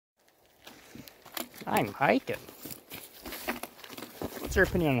I'm hiking. What's your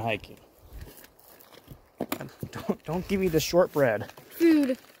opinion on hiking? Don't give me the shortbread.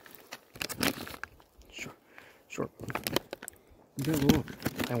 Food. Short. Good look.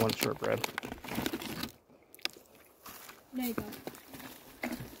 I want shortbread. There you go.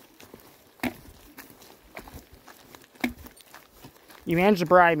 You managed to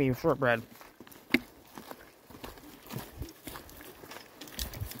bribe me with shortbread.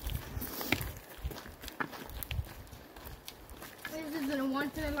 This is a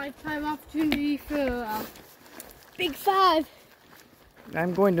once-in-a-lifetime opportunity for pigFIVE.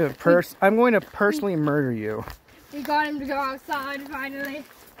 I'm going to personally murder you. We got him to go outside finally.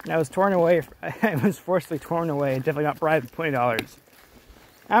 I was torn away. I was forcibly torn away. Definitely not bribed with $20.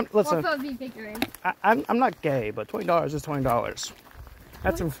 Listen, Also, be figuring. I'm not gay, but $20 is $20.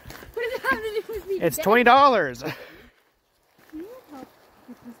 That's What does it have to do with me? it's today? $20. Can you help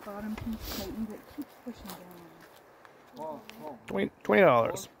get this bottom piece tightened? It keeps pushing down.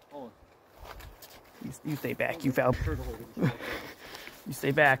 $20. You stay back, you foul. You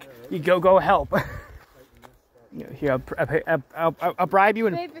stay back. You go help. Here, I'll bribe you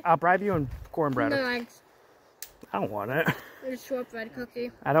and cornbread. No thanks. I don't want it. There's a shortbread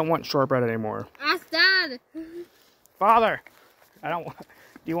cookie. I don't want shortbread anymore. Ask Dad. Father, I don't. Do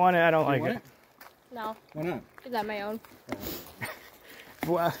you want it? I don't like it. No. Why not? Is that my own?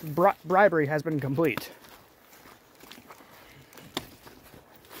 Bribery has been complete.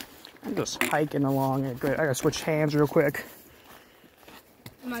 I'm just hiking along. I gotta switch hands real quick.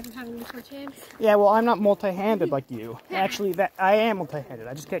 Am I just having to switch hands? Yeah, well, I'm not multi-handed like you. Actually, I am multi-handed.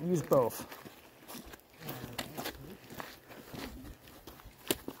 I just can't use both.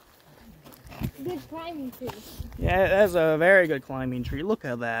 Good climbing tree. Yeah, that's a very good climbing tree. Look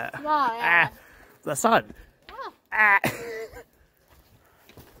at that. Oh, yeah. Ah, the sun. Oh. Ah.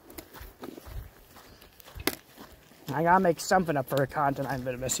 I gotta make something up for a content I've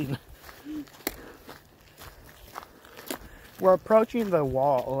been missing. We're approaching the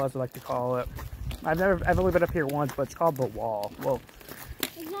wall, as I like to call it. I've only been up here once, but it's called the wall. Well,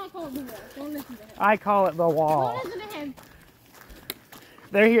 It's not called the wall. Don't listen to him. I call it the wall. Don't listen to him.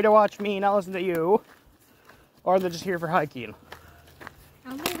 They're here to watch me, not listen to you. Or they're just here for hiking. I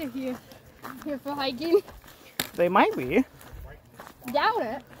don't think they're here for hiking. They might be. Doubt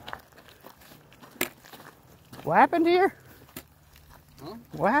it. What happened here? Huh?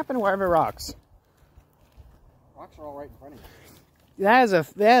 What happened to wherever rocks? Rocks are all right in front of you. That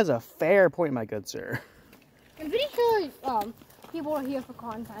is a fair point, my good sir. I'm pretty sure people are here for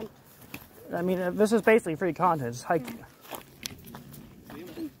content. I mean, this is basically free content. It's hiking.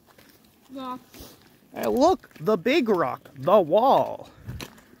 Yeah. Hey, look, the big rock, the wall.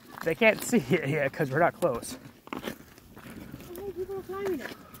 They can't see it yet because we're not close. How many people are climbing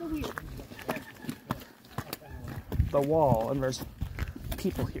it? So weird. The wall, and there's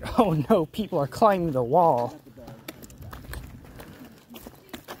people here. Oh no, people are climbing the wall.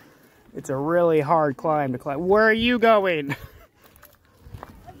 It's a really hard climb to climb. Where are you going?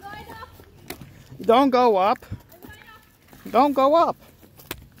 I'm going up. Don't go up. I'm going up. Don't go up.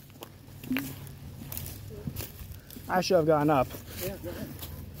 I should have gone up. Yeah, go ahead.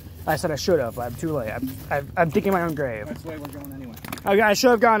 I said I should have. I'm too late. I'm digging my own grave. That's the way we're going anyway. Okay, I should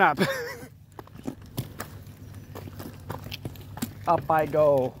have gone up. Up I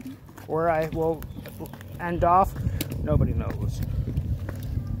go. Where I will end off, nobody knows.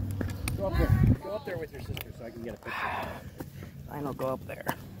 Go up there. Go up there with your sister so I can get a picture. I don't go up there.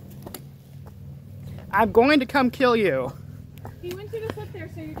 I'm going to come kill you. He wants you to sit there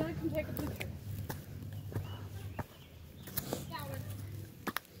so you're gonna come take a picture.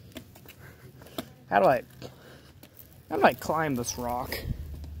 How do I climb this rock?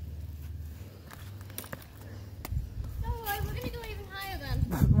 No, we're gonna go even higher then.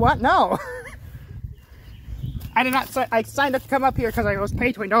 What? No. I did not. I signed up to come up here because I was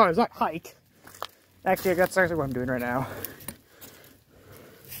paid $20, not hike. Actually, that's actually what I'm doing right now.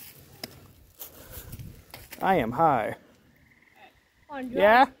 I am high.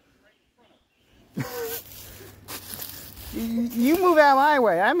 Yeah? You move out of my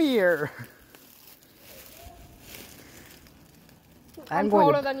way. I'm here. I'm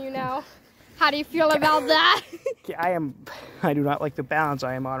taller than you now. How do you feel about that? I do not like the balance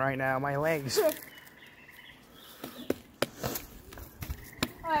I am on right now. My legs.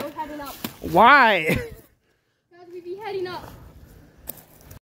 Alright, we're heading up. Why? Guys, we be heading up.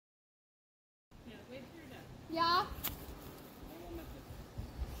 Yeah?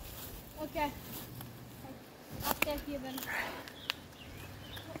 Okay. I'll stay here then.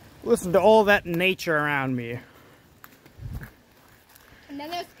 Listen to all that nature around me. then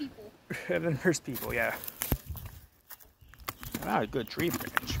there's people. And then there's people, yeah. Not a good tree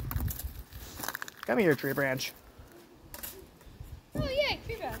branch. Come here, tree branch. Oh yeah,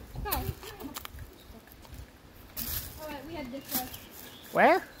 tree branch. Come. Alright, we head this way.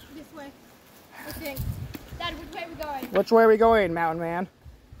 Where? This way. I think. Dad, which way are we going? Which way are we going, Mountain Man?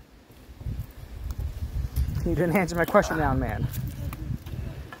 You didn't answer my question, Mountain Man.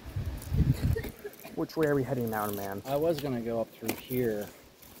 Which way are we heading, Mountain Man? I was going to go up through here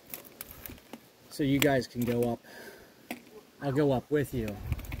so you guys can go up. I'll go up with you.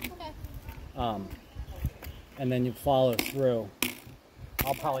 Okay. And then you follow through.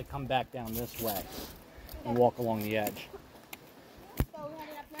 I'll probably come back down this way and walk along the edge. So we're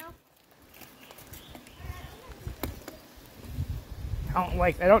heading up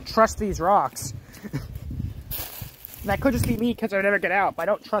now? I don't trust these rocks. That could just be me because I never get out, but I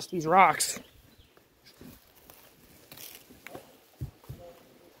don't trust these rocks.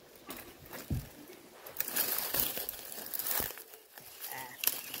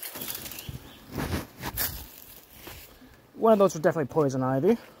 One of those was definitely poison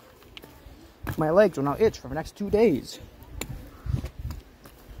ivy. My legs will now itch for the next 2 days.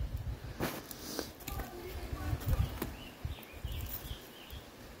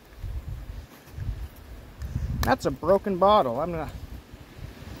 That's a broken bottle. I'm gonna...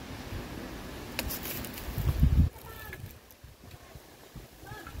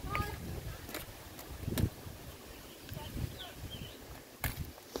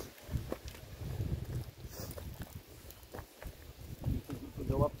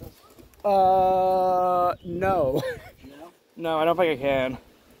 Go up this? No. No? No, I don't think I can.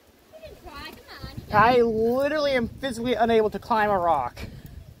 We can try. Come on. I literally am physically unable to climb a rock.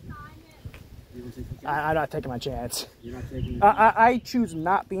 You want to take a chance? I'm not taking my chance. You're not taking it? I choose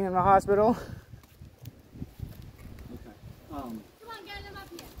not being in the hospital. Okay. Come on, get them up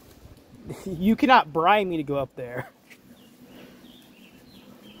here. You cannot bribe me to go up there.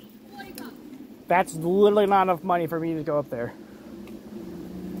 $40. That's literally not enough money for me to go up there.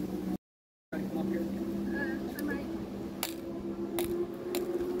 Come up here. I might.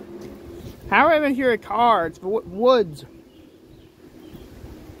 How am I even hear a car? It's woods.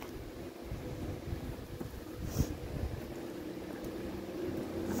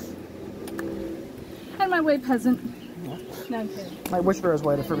 On my way, peasant. No, I'm kidding. My whisperer is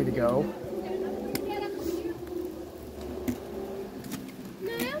waiting for me to go.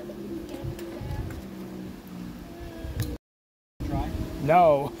 Try.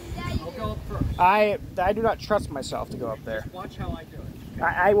 No. I'll go up first. I do not trust myself to go up there. Watch how I do it.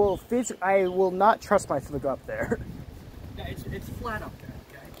 I will not trust myself to go up there. Yeah, it's flat up there,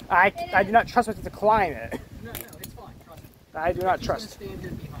 okay? I do not trust myself to climb it. No, it's fine. Trust me. I do not She's trust. gonna stand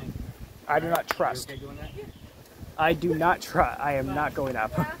here behind you. I do not trust. You okay doing that? Yeah. I do not trust. I am not going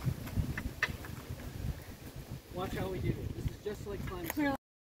up. Watch how we do this. This is just like climbing.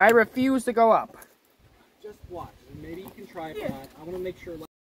 I refuse to go up. Just watch. Maybe you can try it. But I want to make sure like,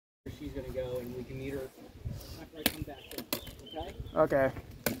 where she's going to go and we can meet her after I come back in. Okay? Okay.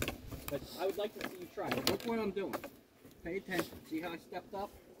 But I would like to see you try it. Look what I'm doing. Pay attention. See how I stepped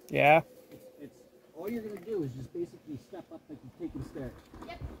up? Yeah. It's all you're going to do is just basically step up like you're taking stairs.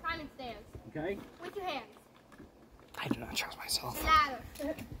 Yep, climbing stairs. Okay? With your hands. I do not trust myself. Ladder.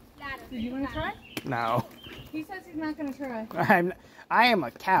 Ladder. Did you want to try? No. He says he's not going to try. I am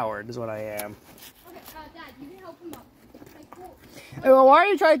a coward is what I am. Okay, Dad, you can help him up. Like, cool. Well, why are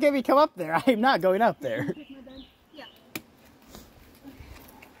you trying to get me to come up there? I am not going up there. Yeah.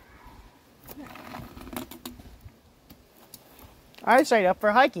 I signed up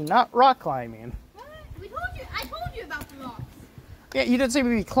for hiking, not rock climbing. What? I told you about the rocks. Yeah, you didn't seem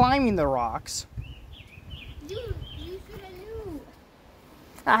to be climbing the rocks. You should have knew.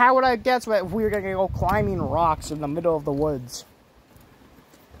 How would I guess what if we were going to go climbing rocks in the middle of the woods?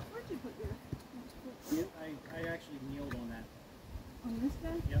 Where'd you put your... I actually kneeled on that. On this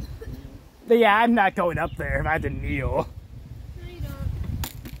guy? Yep. Yeah, I'm not going up there if I had to kneel. No, you don't.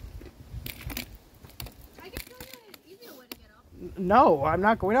 I can tell you an easier way to get up. No, I'm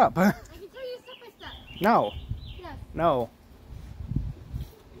not going up. I can tell you step by step. No. Yes. No.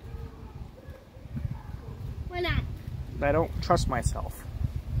 Why not? I don't trust myself.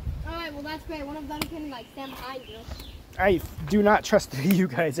 Alright, well that's great. One of them can like stand behind you. I do not trust you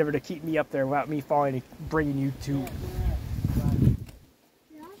guys ever to keep me up there without me falling and bringing you to...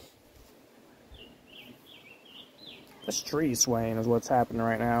 Yeah? This tree swaying is what's happening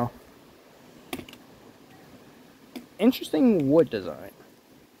right now. Interesting wood design.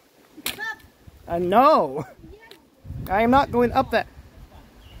 No! I am not going up that...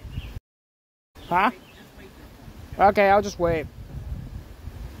 Huh? Okay, I'll just wait.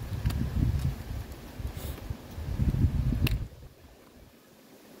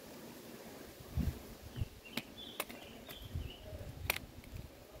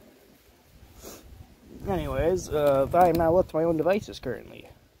 guys, that I am now left to my own devices currently.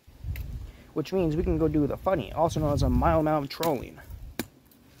 Which means we can go do the funny, also known as a mild amount of trolling.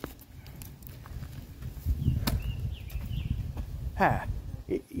 Ha.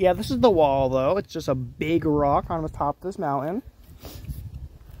 Yeah, this is the wall, though. It's just a big rock on the top of this mountain.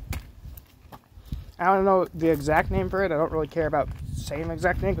 I don't know the exact name for it. I don't really care about saying the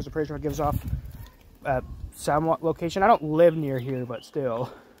exact name because I'm pretty sure it gives off somewhat location. I don't live near here, but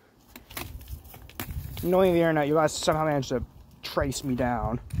still. Knowing the internet, you guys somehow managed to trace me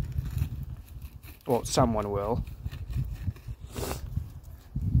down. Well, someone will.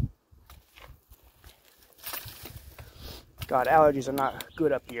 God, allergies are not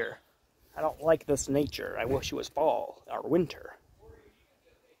good up here. I don't like this nature. I wish it was fall or winter.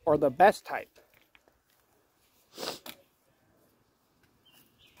 Or the best type.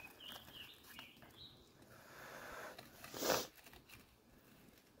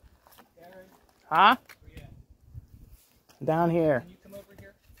 Huh? Down here. Can you come over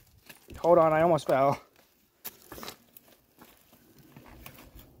here? Hold on, I almost fell.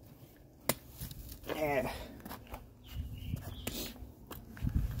 Yeah.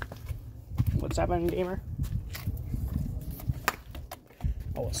 What's happening, gamer?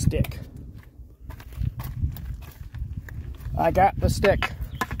 Oh, a stick. I got the stick.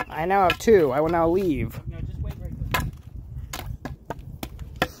 I now have two. I will now leave. No, just wait right there.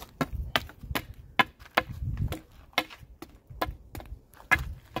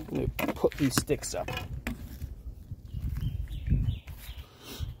 Let me put these sticks up.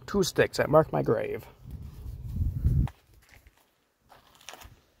 2 sticks that mark my grave.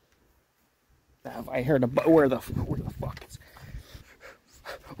 I heard a bug. Where the fuck is?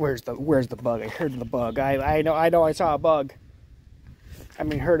 Where's the bug? I heard the bug. I know I saw a bug. I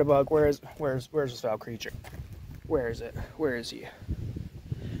mean heard a bug. Where's this foul creature? Where is it? Where is he?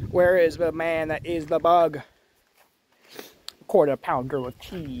 Where is the man that is the bug? Quarter pounder with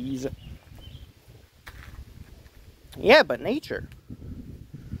cheese. Yeah, but nature.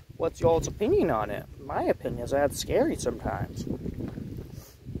 What's y'all's opinion on it? My opinion is that's scary sometimes.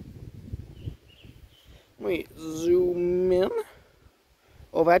 Wait, zoom in.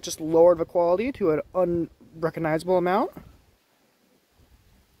 Oh, that just lowered the quality to an unrecognizable amount.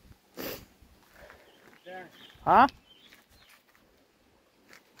 There. Huh?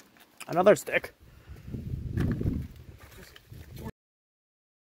 Another stick.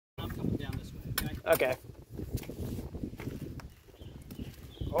 I'm coming down this way, okay? Okay.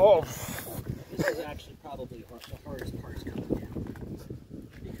 Oh. This is actually probably the hardest part is coming down.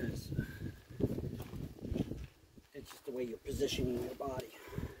 Because it's just the way you're positioning your body.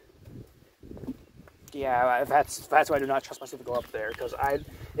 Yeah, that's why I do not trust myself to go up there. Because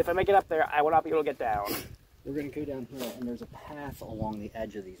if I make it up there, I will not be able to get down. We're going to go down here, and there's a path along the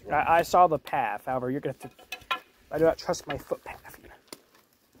edge of these rocks. I saw the path. However, you're going to have to... I do not trust my footpath.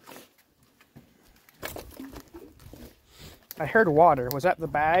 I heard water. Was that the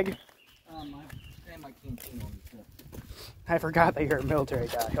bag? I had my canteen on the trip. I forgot that you're a military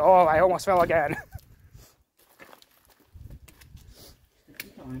guy. Oh, I almost fell again.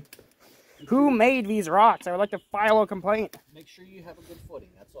 Who made these rocks? I would like to file a complaint. Make sure you have a good footing,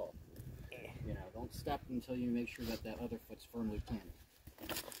 that's all. You know, don't step until you make sure that other foot's firmly planted.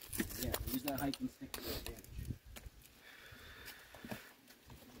 Yeah, use that hiking stick to your advantage.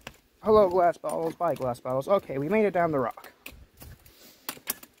 Hello, glass bottles. Bye, glass bottles. Okay, we made it down the rock.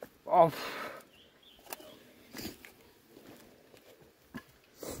 Oh.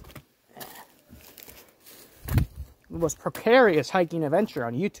 The most precarious hiking adventure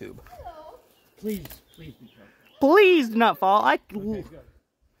on YouTube. Please be careful. Please do not fall. Okay, good.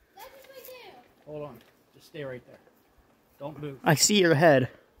 Hold on. Just stay right there. Don't move. I see your head.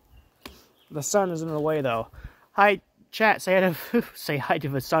 The sun is in the way, though. Hi, chat. Say hi to, say hi to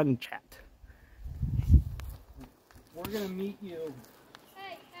the sun, chat. We're going to meet you.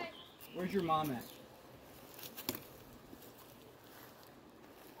 Hey. Where's your mom at?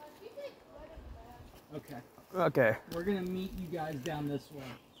 Okay. Okay. We're going to meet you guys down this way.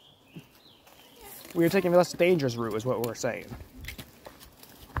 We are taking the less dangerous route, is what we're saying.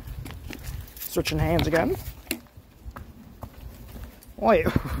 Switching hands again. Wait.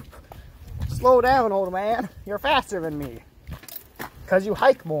 Slow down, old man. You're faster than me. Because you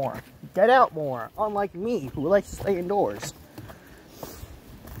hike more. Get out more. Unlike me, who likes to stay indoors.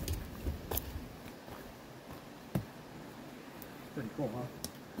 Pretty cool, huh?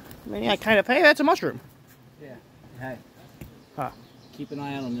 I mean, yeah, kind of. Hey, that's a mushroom. Yeah. Hey. Huh. Keep an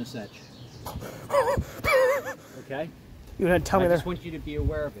eye out on this edge. Okay? You gonna tell me I that? just want you to be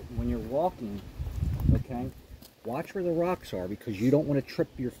aware of it. When you're walking, okay, watch where the rocks are because you don't want to trip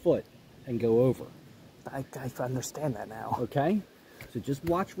your foot and go over. I understand that now. Okay? So just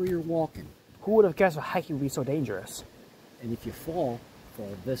watch where you're walking. Who would have guessed hiking would be so dangerous? And if you fall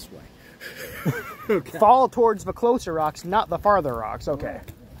this way. Okay. Fall towards the closer rocks, not the farther rocks. Okay.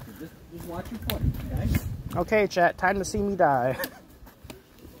 So just watch your footing, okay? Okay, chat. Time to see me die.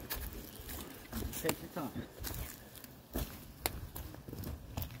 Take your time.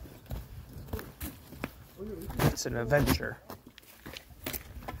 It's an adventure.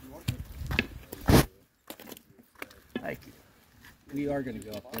 Thank you. We are going to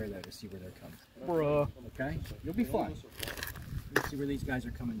go up there, though, to see where they're coming. Bruh. Okay? You'll be fine. Let's see where these guys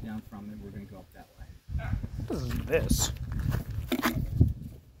are coming down from, and we're going to go up that way. What is this?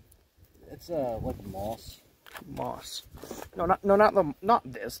 It's like moss. Moss. Not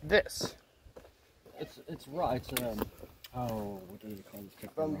this. This. It's rock. It's what do you call this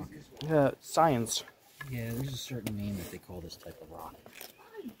type of rock? Science. Yeah, there's a certain name that they call this type of rock.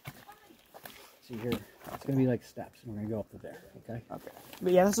 See here, it's gonna be like steps. We're gonna go up to there. Okay. Okay.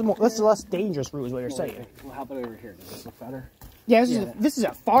 But yeah, this is a less dangerous route, is what you're saying. Well, how about over here? Does this look better? Yeah, this is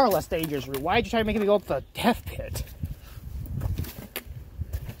a far less dangerous route. Why'd you try to make me go up the death pit?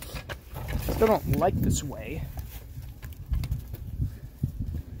 Still don't like this way.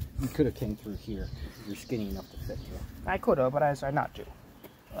 You could have came through here. You're skinny enough to fit through. I could have, but I decided not to.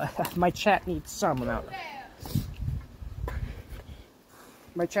 My chat needs some amount.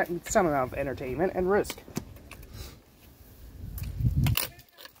 My chat needs some amount of entertainment and risk.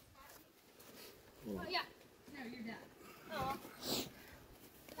 Oh, yeah. No, you're done. Oh.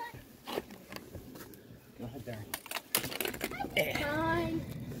 Go ahead there. Fine.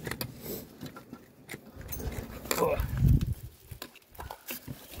 Ugh.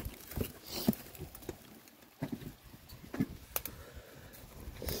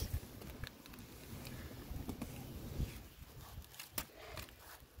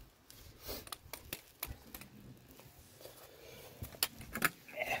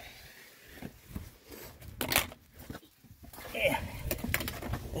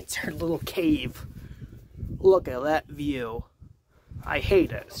 It's her little cave. Look at that view. I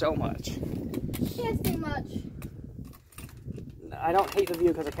hate it so much. Can't see much. I don't hate the view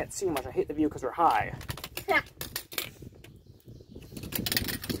because I can't see much. I hate the view because we're high. You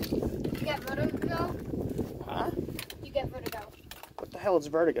get vertigo? Huh? You get vertigo. What the hell is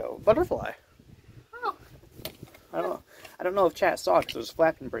vertigo? Butterfly. Oh. I don't know if chat saw it because it was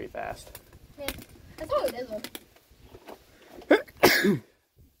flapping pretty fast. Yeah. That's all it is.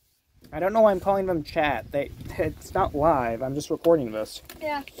 I don't know why I'm calling them chat. It's not live. I'm just recording this.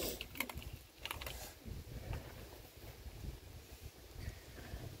 Yeah.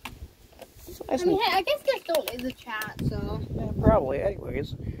 I mean, hey, I guess there still is a chat, so. Yeah, probably.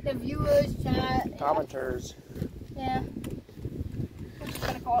 Anyways. The viewers chat. Commenters. Yeah. We're just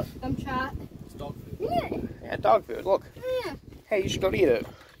gonna call it them chat. It's dog food. Yeah. Yeah, dog food. Look. Yeah. Hey, you should go eat it.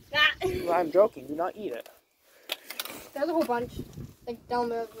 Ah. I'm joking. Do not eat it. There's a whole bunch. Like down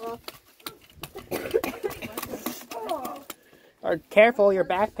there as well. Or careful, your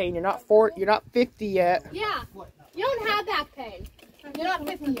back pain. You're not 50 yet. Yeah. You don't have back pain. You're not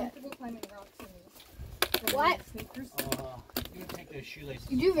 50 yet. What? You can take those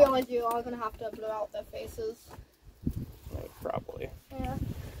shoelaces. You do realize you are gonna have to blow out their faces. Like, probably. Yeah.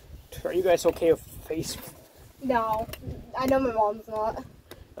 Are you guys okay with face? No. I know my mom's not.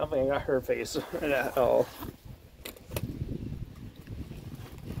 I don't think I got her face at all.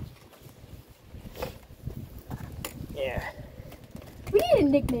 Yeah. We need a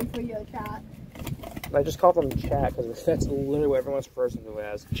nickname for your chat. I just call them chat because that's literally what everyone refers to me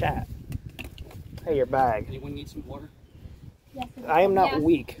as. Chat. Hey, your bag. Anyone need some water? Yes. I am not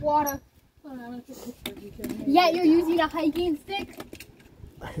weak. Water. Yeah, you're using a hiking stick?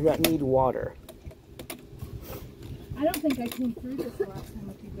 I do not need water. I don't think I came through this last time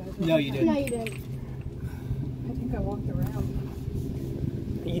with you guys. No, you didn't. No, you didn't. I think I walked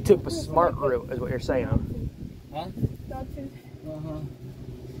around. You took the smart route, is what you're saying. Huh? Dog food. Uh-huh.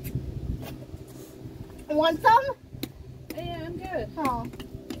 Want some? Yeah, I'm good. Oh.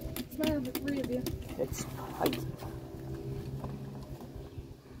 Smile the three of you. It's height.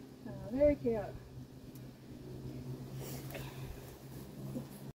 Very cute.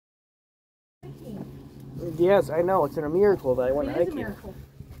 Yes, I know. It's a miracle that I went It is a hiking. miracle.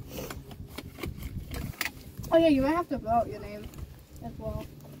 Oh yeah, you might have to blow out your name as well.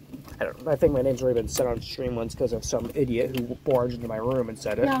 I think my name's already been said on stream once because of some idiot who barged into my room and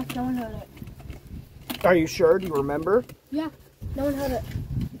said it. No, no one heard it. Are you sure? Do you remember? Yeah, no one heard it.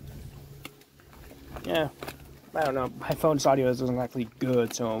 Yeah. I don't know. My phone's audio isn't exactly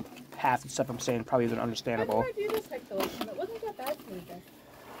good, so half the stuff I'm saying probably isn't How understandable. did I do this hike collection? It wasn't that bad for you guys.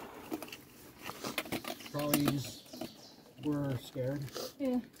 probably were scared.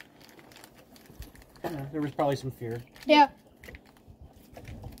 Yeah. Yeah, there was probably some fear. Yeah.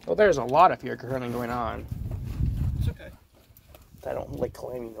 Well, there's a lot of fear currently going on. It's okay. I don't like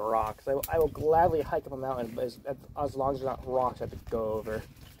climbing the rocks. I will gladly hike up a mountain, but as long as there's not rocks I have to go over.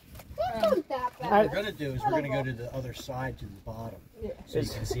 It's not that bad. What we're going to do is we're going to go to the other side, to the bottom, so you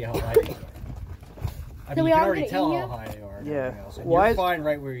can see how high they are. I mean, you can already tell how high they are. And Yeah. else, and you're fine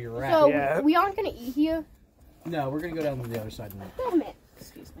right where you're at. So Yeah. we aren't gonna eat here. No, we're going to go down to the other side. Damn it.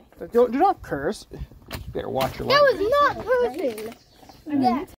 Excuse me. Do not curse. You better watch your That language. was not cursing.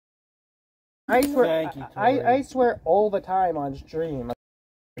 Yeah. I swear, Thank you, Tori. I swear all the time on stream.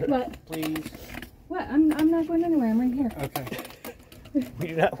 What? Please. What? I'm not going anywhere. I'm right here. Okay.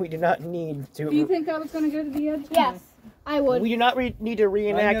 We do not need to. Do you think I was going to go to the edge? Yes, I would. We do not need to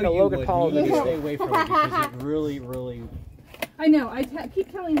reenact I a know you Logan would. Paul You need to video. stay away from it because it really, really... I know. I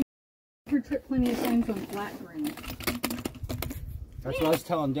keep telling you her trip plenty of times on flat ground. That's what I was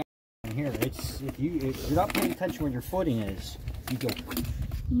telling Dan here. It's if you're not paying attention where your footing is, you go.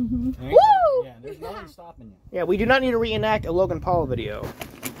 Mm-hmm. Right? Woo! Yeah, there's nothing stopping you. Yeah, we do not need to reenact a Logan Paul video.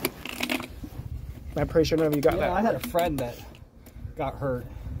 I'm pretty sure none of you got Yeah, that. I had a friend that got hurt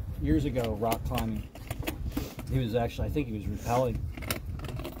years ago rock climbing. He was actually, I think he was rappelling,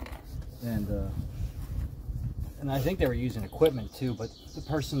 and I think they were using equipment too, but the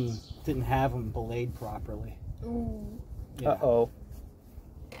person didn't have them belayed properly. Ooh. Yeah. Uh-oh.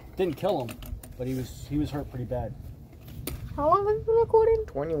 Didn't kill him, but he was hurt pretty bad. How long have you been recording?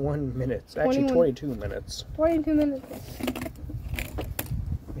 21 minutes. Actually, 21. 22 minutes. 22 minutes.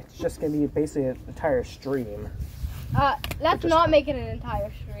 It's just going to be basically an entire stream. Let's not make it an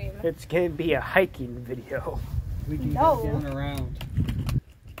entire stream. It's going to be a hiking video. We can No. go down around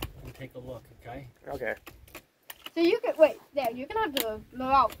and take a look, okay? Okay. So you can wait. Yeah, you can have to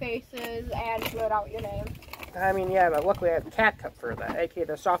blur out faces and blur out your name. I mean, yeah, but luckily I have CapCut for that, aka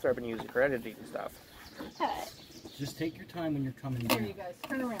the software I've been using for editing and stuff. Alright. Just take your time when you're coming Here, down. you guys.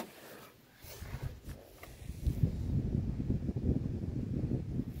 Turn around.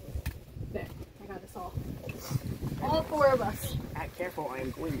 There. I got us all. All four of us. Careful, I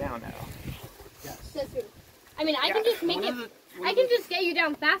am going down now. Yes. That's good. I mean, I can just make it. I can just get you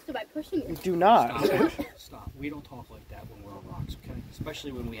down faster by pushing you. Do not. Stop. Stop. We don't talk like that when we're on rocks, okay?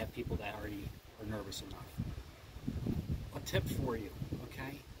 Especially when we have people that already are nervous enough. A tip for you,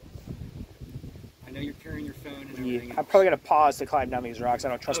 okay? I know you're carrying your phone and everything. Yeah, I'm probably going to pause to climb down these rocks. I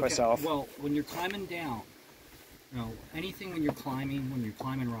don't trust myself. Well, when you're climbing down, you know, anything when you're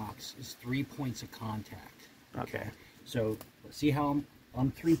climbing rocks is 3 points of contact. Okay. So, see how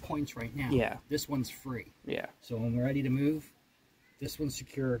I'm 3 points right now? Yeah. This one's free. Yeah. So when we're ready to move, this one's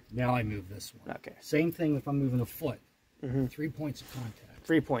secure. Now I move this one. Okay. Same thing if I'm moving a foot. Mm-hmm. 3 points of contact.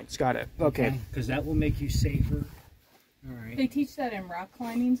 3 points. Got it. Okay. Because that will make you safer. All right. They teach that in rock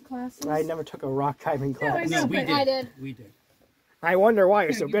climbing classes. I never took a rock climbing class. I know, we but did. I did. We did. I wonder why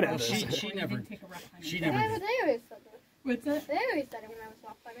you're No, so you good all at did. this. She You never- didn't take a rock climbing she class. never They always said that. What's that? They always said it when I was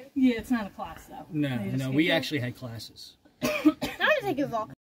rock climbing. Yeah, it's not a class though. No, They just no, get we you- actually had classes. I want to take a rock.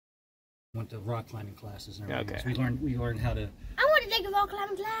 Went to rock climbing classes and everything. Okay. So we learned how to I want to take a rock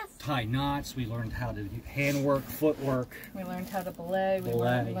climbing class. tie knots. We learned how to do handwork, footwork. We learned how to belay. We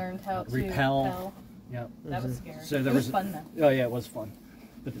Belay. learned how to Repel. Yep. That was scary. So there it was was fun though. Oh yeah, it was fun.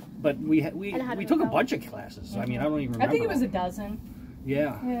 But we And how to took a repel. bunch of classes. I mean, I don't even remember. I think it was all. a dozen.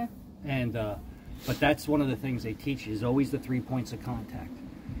 Yeah. Yeah. And but that's one of the things they teach you is always the 3 points of contact,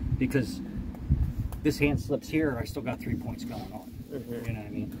 because this hand slips here, I still got 3 points going on. Mhm. You know what I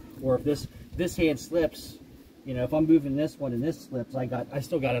mean? Or if this hand slips, you know, if I'm moving this one and this slips, I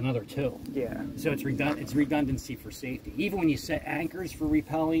still got another 2. Yeah. So it's redundancy for safety. Even when you set anchors for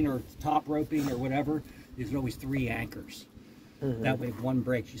rappelling or top roping or whatever, there's always 3 anchors. Mhm. That way, if one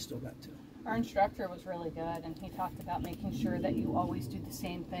breaks, you still got 2. Our instructor was really good, and he talked about making sure that you always do the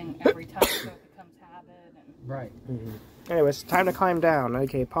same thing every time so it becomes habit. And Right. Anyways, time to climb down.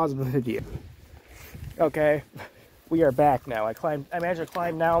 Okay, pause the video. Okay, we are back now. I managed to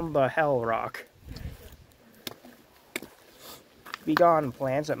climb down the hell rock. Be gone,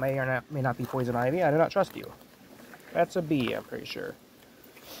 plants that may or may not be poison ivy. I do not trust you. That's a bee, I'm pretty sure.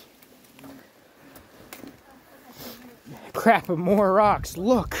 Crap, more rocks.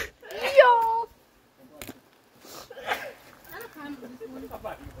 Look. Yo!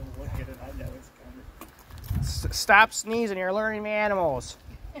 Stop sneezing. You're learning animals.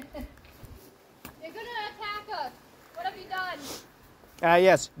 They're gonna attack us. What have you done?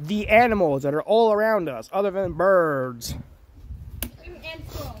 Yes, the animals that are all around us, other than birds. And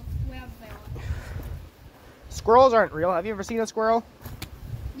squirrels. Wherever they are. Squirrels aren't real. Have you ever seen a squirrel?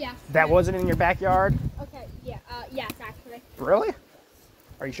 Yes. That wasn't in your backyard? Okay, yeah, yes, actually. Really?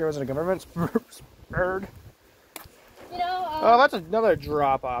 Are you sure it wasn't a government bird? You know, Oh, that's another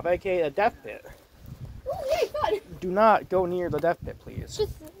drop off, aka a death pit. ooh, really fun. Do not go near the death pit, please.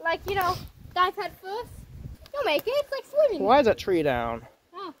 Just, like, you know, dive head first. You'll make it. It's like swimming. Why is that tree down?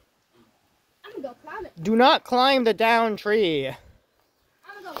 Oh. I'm gonna go climb it. Do not climb the down tree. I'm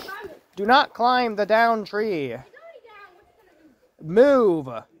gonna go climb it. Do not climb the down tree. It's already down. What's it gonna do?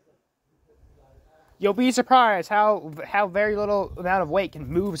 Move. You'll be surprised how very little amount of weight can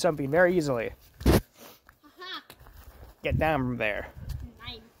move something very easily. Haha. Get down from there.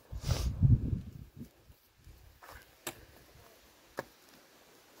 Nice.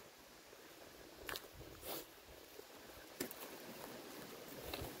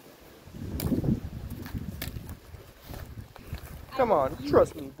 Come on,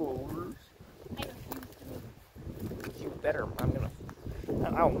 trust me, boulders. I refuse to You better.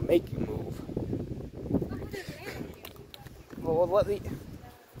 I'll make you move. move. Well, let me.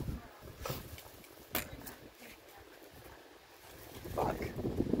 Fuck.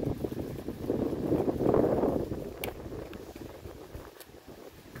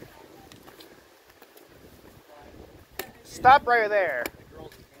 Stop right there.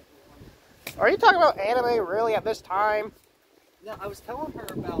 Are you talking about anime really at this time? No, I was telling her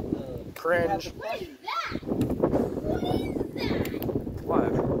about the Cringe. What is that? What is that?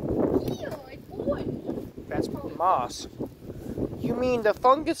 What? Ew, it's orange. That's moss. You mean the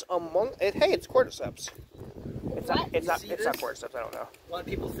fungus among it? Hey, it's cordyceps. It's not. What? It's not. You see It's not this? cordyceps. I don't know. A lot of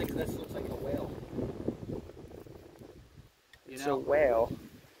people think this looks like a whale. You It's know, a whale.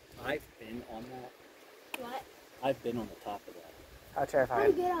 I've been on that. What? I've been on the top of that. How How do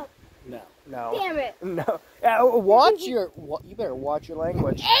terrifying. you get up? No. No. Damn it. No. You better watch your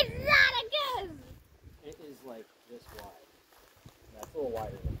language. It's not a good. It is like this wide. That's a little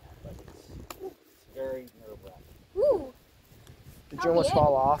wider than that, but it's very nerve-wracking. Ooh. Did you almost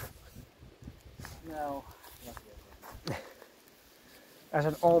fall off? No. I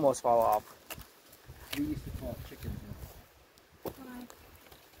said almost fall off. We used to call it chickens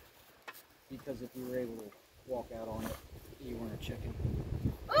because if you were able to walk out on it, you weren't a chicken.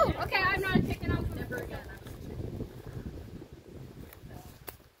 Oh, okay, I'm not a chicken. I'm never again.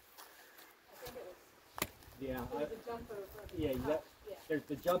 Yeah. There's a jump over. Yeah, Yeah. there's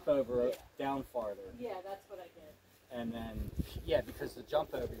the jump over Yeah. down farther. Yeah, that's what I get. And then, yeah, because the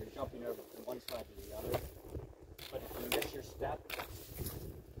jump over, you're jumping over from one side to the other. But if you miss your step,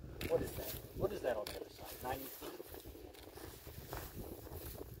 what is that? What is that on the other side? 90 feet?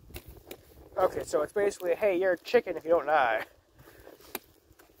 Okay, so it's basically, hey, you're a chicken if you don't die.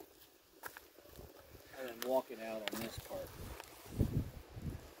 And then walking out on this part.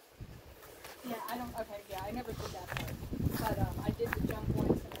 Yeah, I don't. Okay, yeah, I never did that part, but I did the jump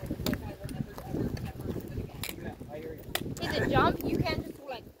once, and I was like, I will never do it again. Yeah, I hear you. Is it jump? You can't just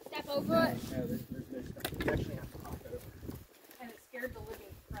like step over it. No, there's no step. You actually have to hop over. And it scared the living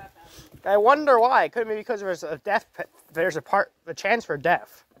crap out of me. I wonder why. It could be because there's a death. There's the chance for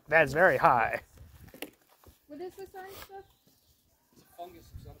death. That is very high. What is this orange stuff? It's a fungus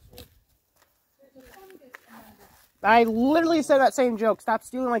of some sort. There's a fungus and then I literally said that same joke. Stop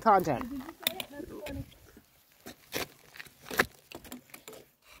stealing my content. did you say it? That's funny.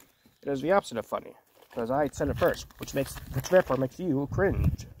 It is the opposite of funny, because I said it first, which therefore makes you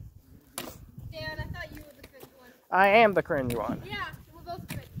cringe. Dan, I thought you were the cringe one. I am the cringe one. Yeah, we're both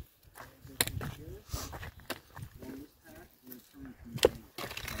cringe.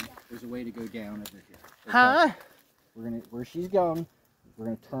 There's a way to go down over here. Okay? Huh? Where she's going, we're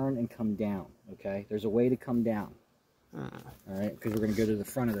gonna turn and come down. Okay? There's a way to come down. All right? Because we're gonna go to the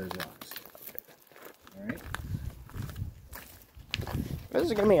front of those rocks. All right? This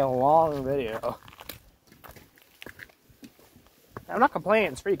is gonna be a long video. I'm not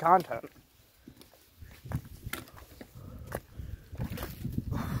complaining. It's free content.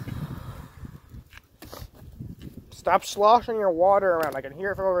 Stop sloshing your water around. I can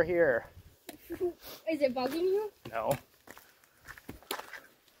hear it from over here. Is it bugging you? No.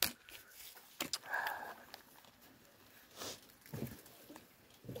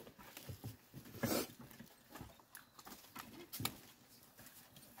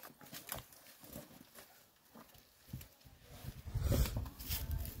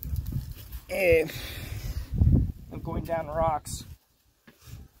 I'm going down rocks.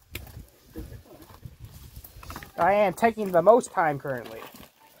 I am taking the most time currently.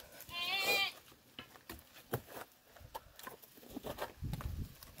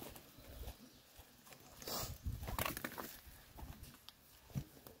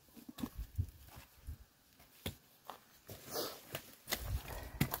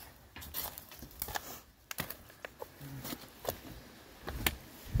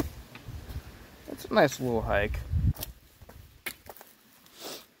 Nice little hike.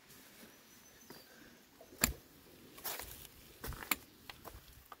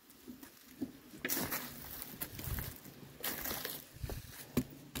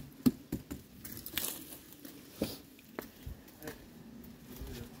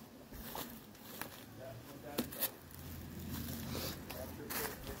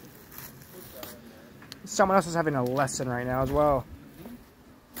 Someone else is having a lesson right now as well.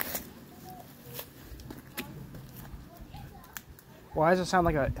 Why does it sound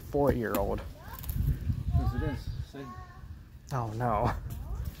like a 4-year-old? Because it is. See? Oh no.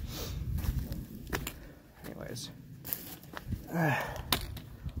 Anyways.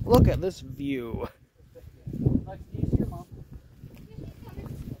 Look at this view.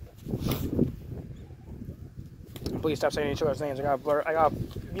 Please stop saying each other's names. I gotta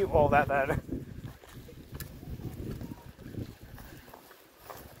mute all that then.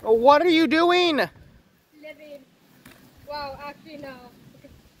 Oh, what are you doing? Living. Well, actually, no.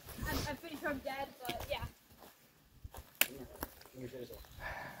 I'm pretty sure I'm dead, but yeah.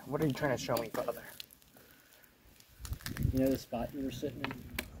 What are you trying to show me, Father? You know the spot you were sitting in?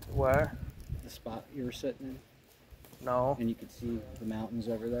 Where? The spot you were sitting in? No. And you could see the mountains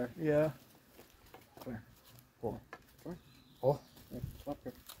over there? Yeah. Where? Oh. Where? Oh. Yeah, come up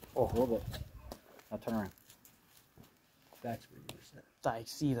here. Oh. A little bit. Now turn around. That's where you were sitting. I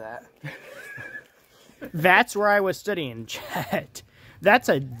see that. That's where I was studying, Chet. That's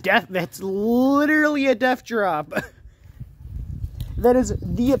literally a death drop. That is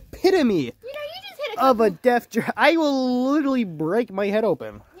the epitome You just hit of a death drop. I will literally break my head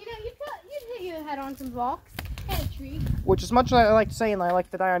open. You hit your head on some rocks and a tree. Which, as much as I like saying I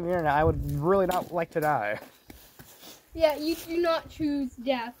like to die on the internet, I would really not like to die. Yeah, you do not choose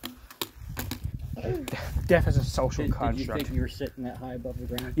death. Death is a social Did construct. you think you were sitting that high above the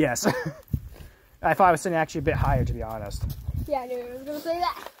ground? Yes. I thought I was sitting actually a bit higher, to be honest. Yeah, I knew I was gonna say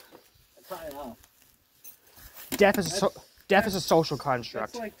that. Probably not. Death is a social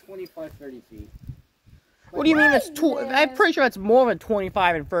construct. That's like 25, 30 feet. What do you mean? It's Man. I'm pretty sure it's more than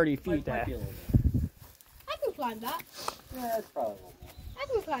 25 and 30 feet Might there. be a little bit. I can climb that. Yeah, that's probably a little more. I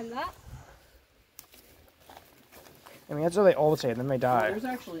can climb that. I mean, that's what they all say, and then they die. There's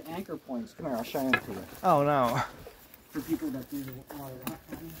actually anchor points. Come here, I'll show them to you. Oh no. For people that do the rock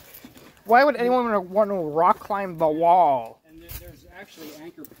climbing. Why would anyone want to rock climb the wall? And there's actually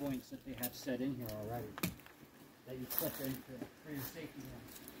anchor points that they have set in here already. That you clip into for your safety.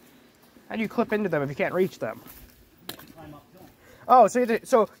 How do you clip into them if you can't reach them? You can climb uphill. Oh,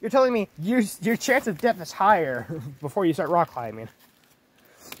 so you're telling me your chance of death is higher before you start rock climbing?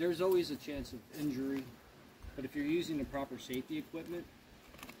 There's always a chance of injury, but if you're using the proper safety equipment,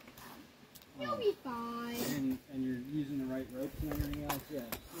 You'll be fine. and you're using the right ropes and everything else, yeah,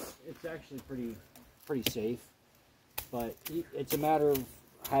 it's actually pretty safe. But it's a matter of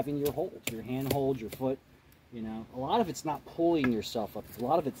having your holds, your hand holds, your foot. You know, a lot of it's not pulling yourself up. A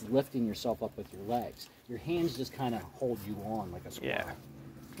lot of it's lifting yourself up with your legs. Your hands just kind of hold you on like a squat.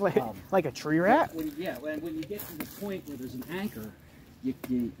 Yeah. Like a tree rat? When you get to the point where there's an anchor, you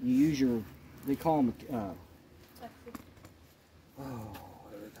use your, they call them, what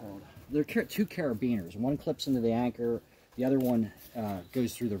are they called? They're two carabiners. One clips into the anchor, the other one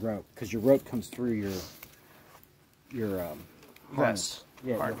goes through the rope, because your rope comes through your harness.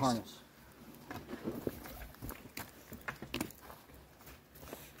 Yeah, your harness.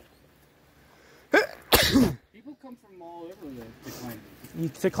 People come from all over to climb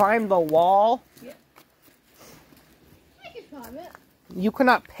it. To climb the wall? Yeah. I could climb it. You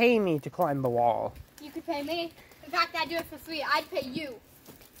cannot pay me to climb the wall. You could pay me. In fact, I'd do it for free. I'd pay you.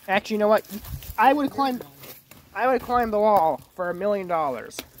 Actually, you know what? I would climb the wall for $1 million.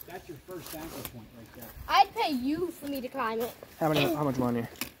 That's your first anchor point right there. I'd pay you for me to climb it. How much money?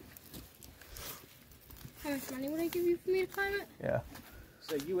 How much money would I give you for me to climb it? Yeah.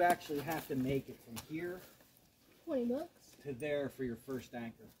 So you actually have to make it from here $20 to there for your first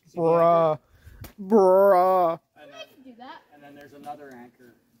anchor. See the Bruh. Bruh. anchor? I can do that. And then there's another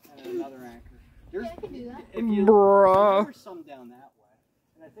anchor and another anchor. There's, Yeah, I can do that. If you, Bruh. there's some down that way,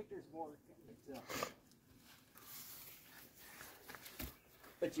 and I think there's more.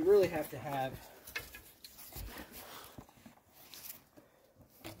 But you really have to have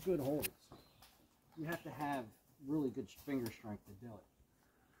good holds. You have to have really good finger strength to do it.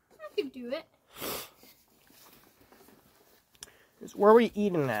 I could do it. Where are we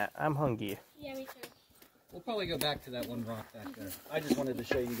eating at? I'm hungry. Yeah, me too. We'll probably go back to that one rock back there. I just wanted to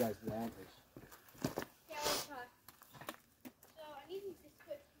show you guys the anchors. Yeah, let's try. So I need to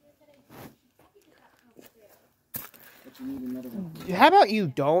switch. But you need another one. How about you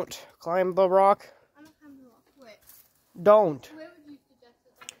don't climb the rock? Don't. Where would you suggest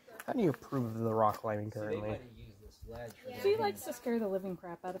it? How do you approve of the rock climbing currently? She likes to scare the living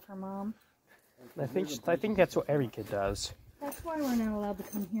crap out of her mom. I think that's what every kid does. That's why we're not allowed to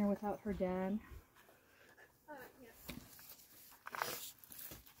come here without her dad.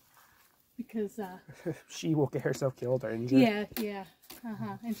 Because, She will get herself killed or injured. yeah.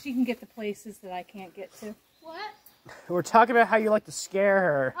 And she can get to places that I can't get to. What? We're talking about how you like to scare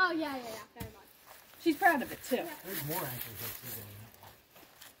her. Oh, yeah, very much. She's proud of it, too. There's more actually that see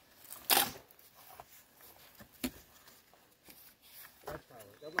that. That's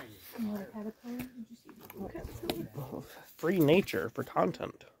probably, that might be. You know the caterpillar? Did you see the caterpillar? Free nature for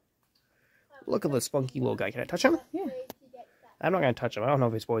content. Look at this funky little guy. Can I touch him? Yeah. I'm not gonna touch him. I don't know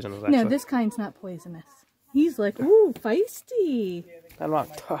if he's poisonous. Actually. No, this kind's not poisonous. He's like, ooh, feisty. I'm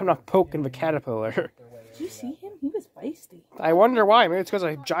not poking the caterpillar. Did you see him? He was feisty. I wonder why. Maybe it's because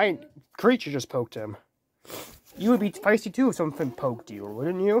a giant creature just poked him. You would be feisty too if something poked you,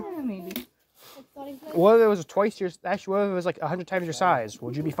 wouldn't you? Yeah, maybe. What if it was twice your? Actually, what if it was like 100 times your size?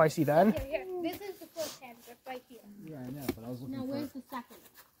 Would you be feisty then? Here. This is the first hamster right here. Yeah, I know, but I was looking Now, for. where's the second?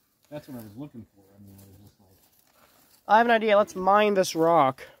 That's what I was looking for. I mean, I was just like. I have an idea. Let's mine this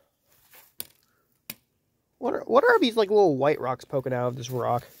rock. What are these like little white rocks poking out of this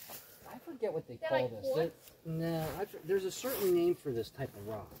rock? I forget what they They're call like this. quartz? No, there's a certain name for this type of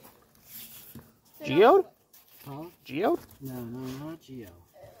rock. Geode? Huh? Geode? No, not geo.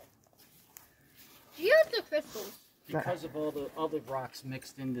 Geodes are crystals. Because of all the other rocks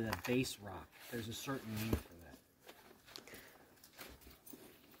mixed into the base rock, there's a certain name for that.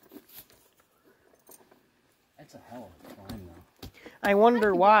 That's a hell of a climb, though. I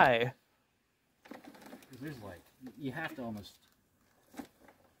wonder why. Because there's like, you have to almost.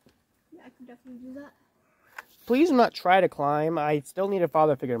 Yeah, I could definitely do that. Please do not try to climb. I still need a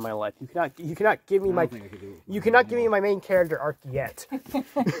father figure in my life. You cannot give me I my don't think I could do it. you cannot give me my main character arc yet. Okay,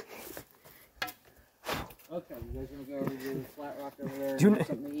 you guys want to go over to the flat rock over there Do and n- get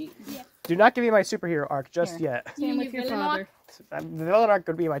something to eat? Do not give me my superhero arc just Here. yet. Stand with your father. The villain arc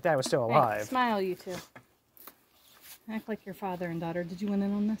could be my dad was still Hey, alive. smile, you two. Act like your father and daughter. Did you win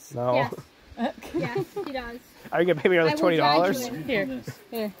in on this? No. Yes. Yes, he does. Are you gonna pay me another I will guide $20? you in. Here.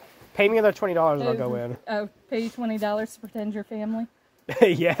 Here. Pay me another $20 and I'll go in. Oh, pay you $20 to pretend you're family?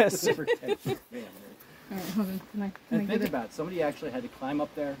 Yes. Protect your family. All right, hold on. Can I And get think it? about it, somebody actually had to climb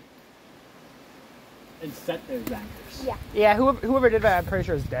up there and set those anchors. Yeah. Yeah, whoever did that, I'm pretty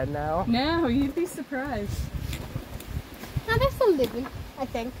sure is dead now. No, you'd be surprised. Now they're still living, I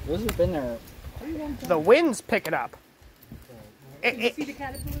think. Those have been there. The wind's picking up. Did you see the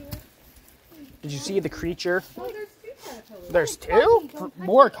caterpillar? Did you see the creature? Oh, there's two caterpillars. There's two?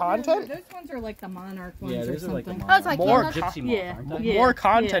 More content? Those ones are like the monarch ones Yeah, or those are like something. the Oh, so I More can't touch. gypsy moth, Yeah. aren't they? Yeah. More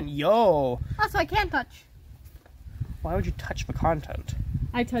content, yo. Oh, so I can't touch. Why would you touch the content?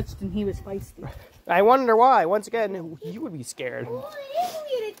 I touched and he was feisty. I wonder why. Once again, you would be scared. Oh, it is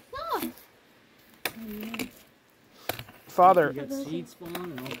weird. It's soft. Father, You got seed spawn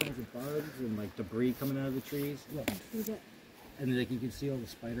and all kinds of bugs and like debris coming out of the trees. Look. And like you can see all the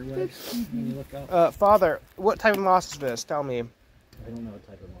spider webs when you look up. Father, what type of moss is this? Tell me. I don't know what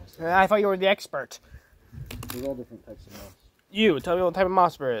type of moss. I thought you were the expert. There's all different types of moss. You, tell me what type of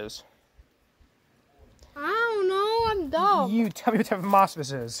moss there is. I don't know. I'm dumb. You, tell me what type of moss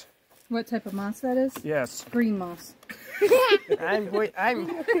this is. What type of moss that is? Yes. Green moss.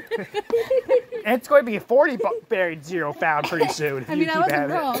 It's going to be 40 buried, 0 found pretty soon. I mean, I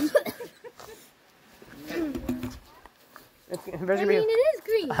wasn't wrong. I mean, it is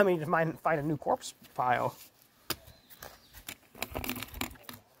green. I mean, to find a new corpse pile.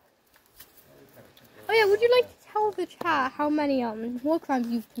 Oh yeah, would you like to tell the chat how many war crimes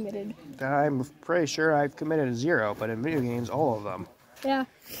you've committed? I'm pretty sure I've committed 0, but in video games, all of them. Yeah.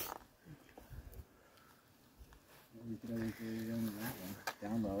 You could always do that one.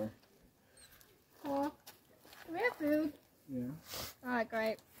 Down lower. Well, we have food. Yeah. Alright,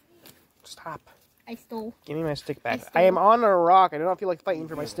 great. Stop. I stole. Give me my stick back. I I am on a rock. I do not feel like fighting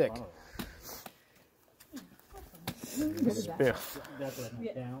for my stick. Yeah. That's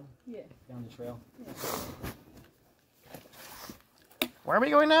it. Down? Yeah. Down the trail? Where are we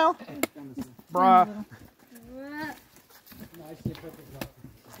going now? Down the Bruh. No, I see a perfect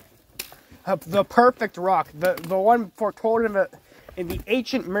rock. The perfect rock. The one foretold in the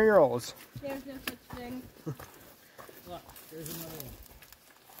ancient murals. There's no such thing. Look, there's another one.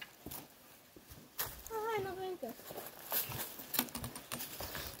 Oh, hi, no thank you.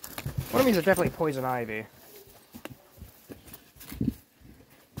 One of these are definitely poison ivy.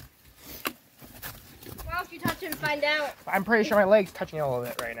 Why don't you touch it and find out? I'm pretty sure my leg's touching all of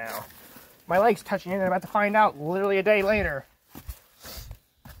it right now. My leg's touching it, and I'm about to find out literally a day later.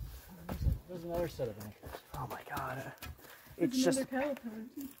 There's another set of anchors. Oh my god. It's There's just another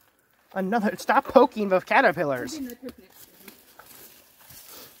caterpillar. another. Stop poking the caterpillars. Maybe in the picnic.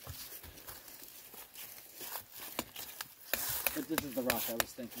 But this is the rock I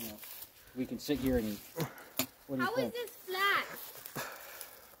was thinking of. We can sit here and eat. What do you How think? is this flat?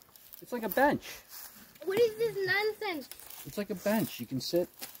 It's like a bench. What is this nonsense? It's like a bench. You can sit.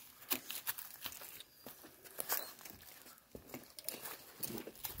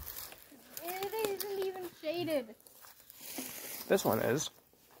 It isn't even shaded. This one is.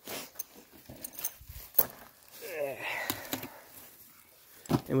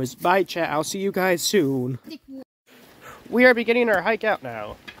 It was bye, chat. I'll see you guys soon. We are beginning our hike out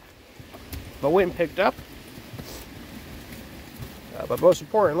now. The wind picked up. But most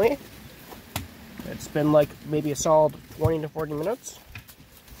importantly, it's been like maybe a solid 20 to 40 minutes.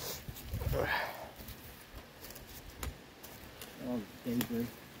 Oh, daybreak.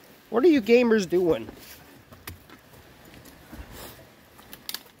 What are you gamers doing?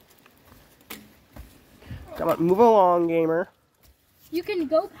 Come on, move along, gamer. You can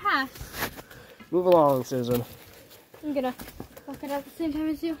go past. Move along, Susan. I'm gonna walk it at the same time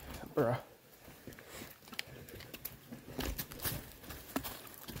as you. Bruh.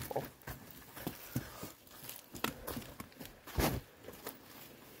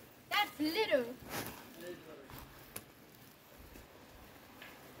 That's little.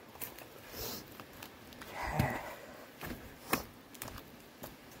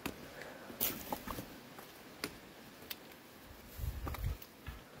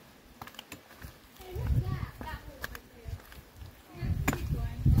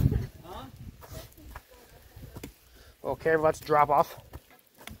 Okay, let's drop off.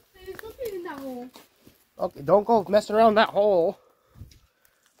 There's something in that hole. Okay, don't go messing around that hole.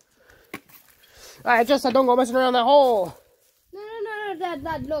 I just said don't go messing around that hole. No,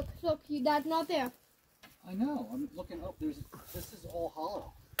 Dad, look, Dad's not there. I know. I'm looking up. This is all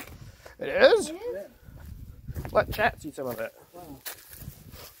hollow. It is? It is? Yeah. Let chat see some of it. Wow.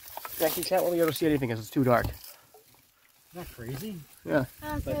 Actually, chat won't be able to see anything because it's too dark. Isn't that crazy? Yeah.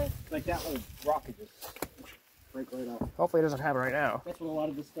 Like that whole rock could just break right off. Hopefully it doesn't happen right now. That's what a lot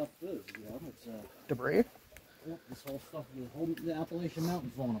of this stuff is, you know? It's Debris? yeah, this whole stuff, the Appalachian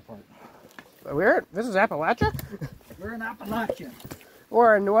Mountains falling apart. This is Appalachia? We're in Appalachia.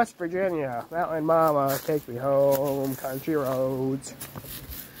 We're in West Virginia. Mountain Mama, take me home, country roads.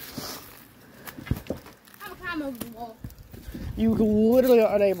 I'm climbing over the wall. You literally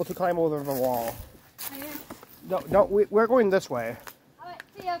are unable to climb over the wall. I am. We're going this way. Alright,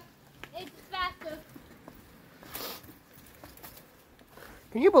 see ya. It's faster.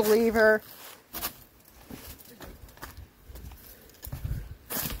 Can you believe her?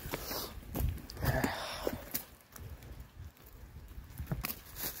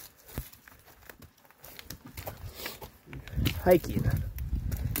 Hiking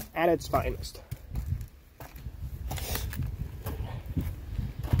at its finest.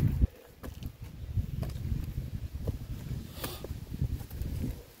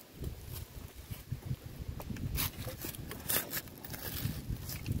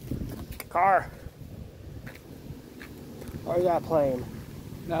 Car. Or is that plane?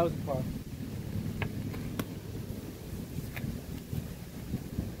 That was fun.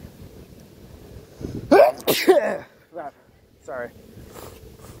 Sorry.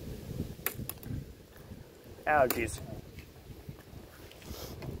 Allergies.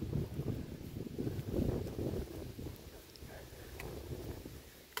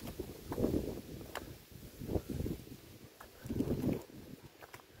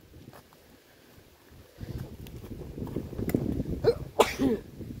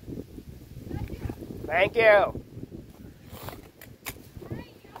 Thank you.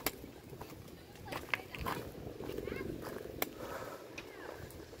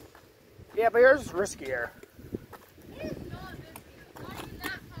 Yeah, but yours is riskier. It is not risky. Not even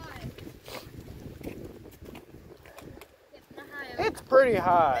that high. Yep, not high. It's pretty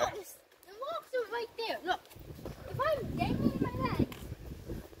high. Look, the rocks are right there. Look. If I'm dangling my legs,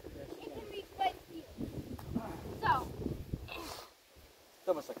 it can reach right here. So, It's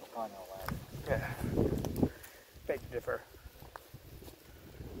almost like a Connell ladder. Yeah. Beg to differ.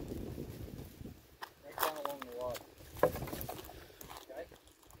 Right down along the log. Okay?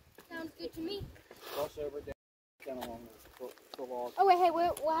 sounds good to me. Cross over down along the log. Oh, wait, hey,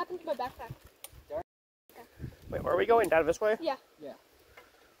 what happened to my backpack? Wait, where are we going? Down this way? Yeah. Yeah.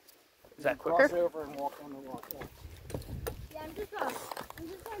 Is that quicker? Cross over and walk on the log. Yeah. Yeah, I'm just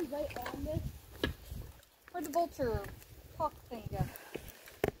going right on this. Where'd the vulture talk thing go?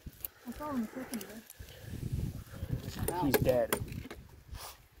 saw him cooking there. He's dead.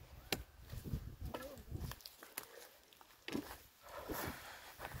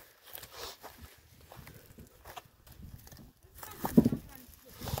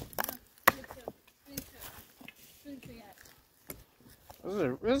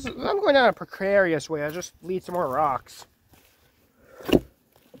 I'm going down a precarious way. I just need some more rocks.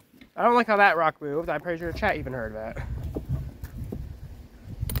 I don't like how that rock moved. I'm pretty sure the chat even heard that.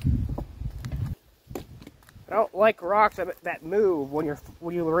 I don't like rocks that move when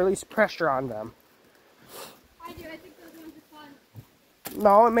you release pressure on them. I do. I think those ones are fun.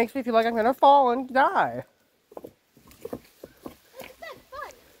 No, it makes me feel like I'm gonna fall and die. That's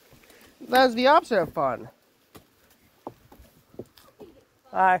fun. That's the opposite of fun.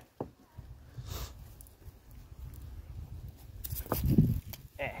 Hi.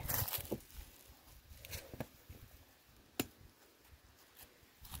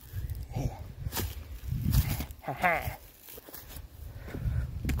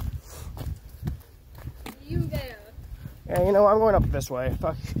 You there. Yeah, you know, I'm going up this way.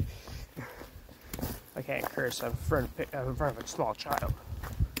 Fuck. I can't curse. I'm in front of a small child.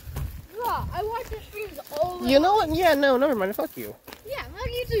 Yeah, I watch the streams all the You know what? Yeah, no, never mind. Fuck you. Yeah, fuck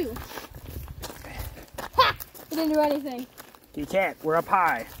you too. Ha! I didn't do anything. You can't. We're up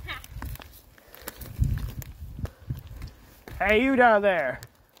high. Ha. Hey, you down there.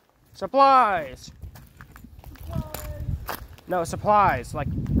 Supplies. No, supplies. Like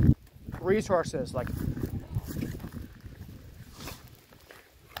resources. Like.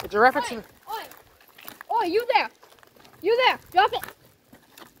 It's a reference to. Oi, you there. You there. Drop it.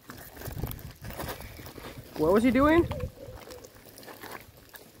 What was he doing?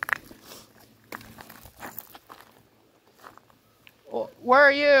 Where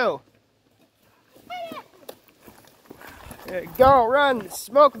are you? Go, run,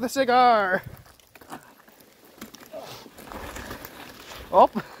 smoke the cigar. Oh,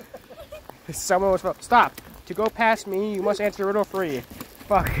 someone was. Stop. To go past me, you must answer riddle free.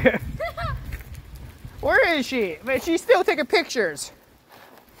 Fuck. Where is she? But she's still taking pictures.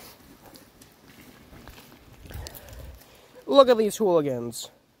 Look at these hooligans.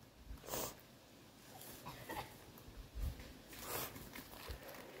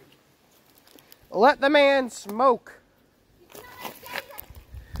 Let the man smoke.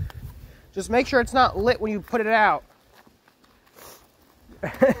 Just make sure it's not lit when you put it out.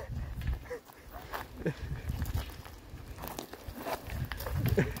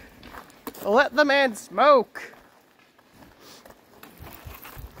 Let the man smoke.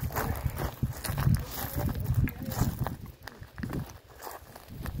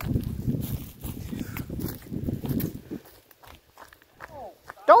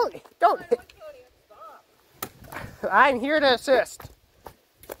 Don't. I'm here to assist.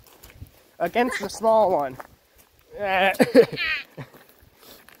 Against the small one.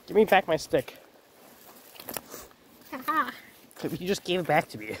 Give me back my stick. You just gave it back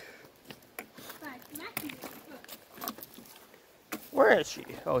to me. Where is she?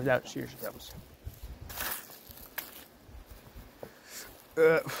 Oh, here she comes.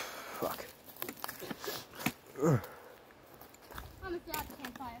 Fuck.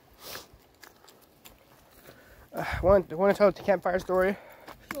 Want to tell the campfire story?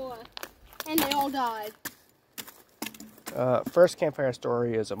 Sure. And they all died. First campfire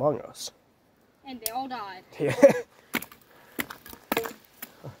story is Among Us. And they all died. Yeah.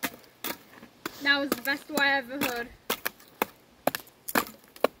 That was the best story I ever heard.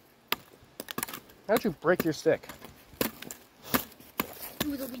 How'd you break your stick? It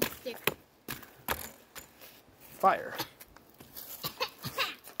was a weak stick. Fire.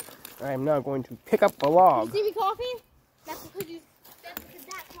 I am now going to pick up the log. You see me coughing? That's because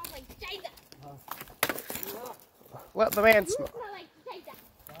that smells like potato. Let the man You smoke. smell like potato.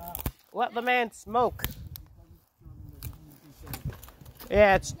 Let the man smoke.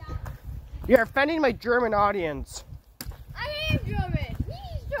 Yeah, you're offending my German audience. I am German.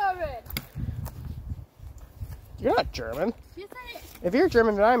 He's German. You're not German. Yes, I am. If you're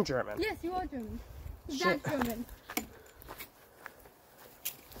German, then I'm German. Yes, you are German. Shit. That's German.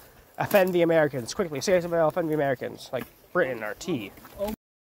 Offend the Americans. Quickly, say something about offend the Americans. Like Britain or T. Yeah,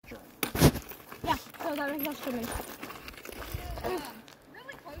 so that makes us German.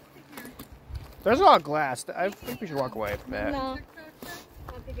 Really close to here. There's a lot of glass. I think we should walk away from that. No.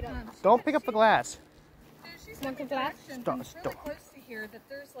 I'll pick it up. Don't pick up the glass. She's Want the glass? directions, Stop, and it's really stop. close to here that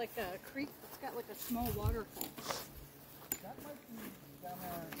there's like a creek that's got like a small waterfall.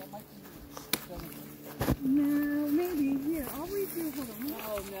 No, maybe. Here, I'll read you. Hold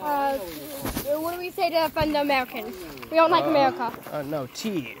on. Oh, no. What do we say to offend the Americans? We don't like America. No,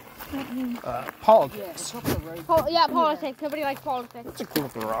 T. Politics. Yeah, politics. Nobody likes politics. That's a cool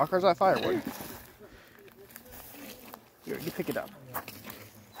looking rock. Where's that firewood? Here, you pick it up.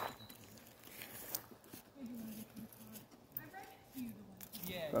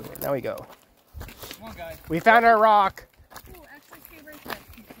 Okay, now we go. Come on, guys. We found our rock. Ooh, actually, stay right there.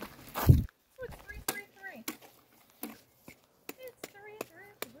 Oh, it's 333. It's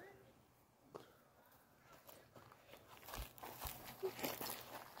 333.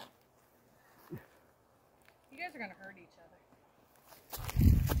 You guys are gonna hurt each other.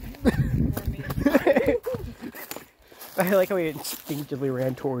 Or me. I like how he instinctively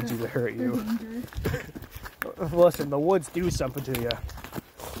ran towards you to hurt you. Listen, the woods do something to you.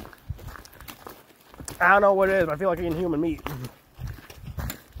 I don't know what it is, but I feel like eating human meat.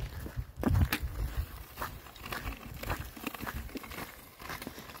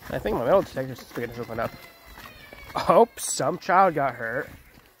 I think my metal detector's beginning to open up. Oh, some child got hurt.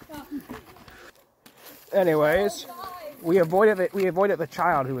 Anyways, we avoided the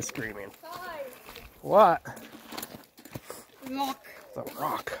child who was screaming. What? Rock. The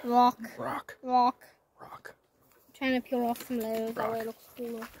rock. Rock. Rock. Rock. Rock. Trying to peel off some layers. That way it looks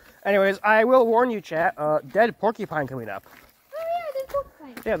cooler. Anyways, I will warn you, chat. Dead porcupine coming up. Oh yeah, there's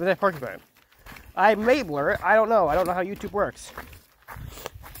porcupine. Yeah, the dead porcupine. I may blur it. I don't know. I don't know how YouTube works.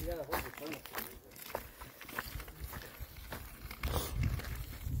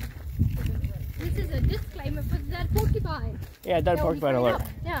 This is a disclaimer for the dead porcupine. Yeah, dead porcupine alert.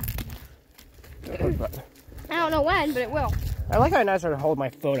 Yeah. Dead porcupine. I don't know when, but it will. I like how I started to hold my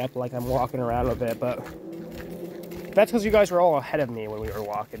phone up like I'm walking around a bit, but that's because you guys were all ahead of me when we were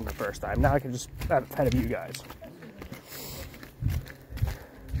walking the first time. Now I can just ahead of you guys.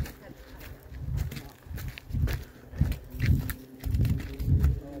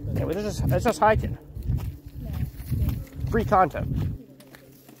 Yeah, but it's just hiking. Free content.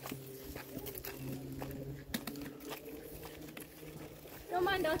 Don't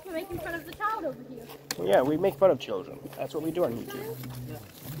mind us for making fun of the child over here. Yeah, we make fun of children. That's what we do on YouTube.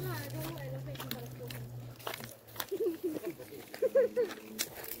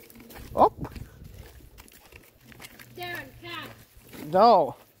 Oh! Darren, cat.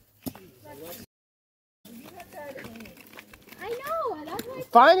 No! I know. That's why.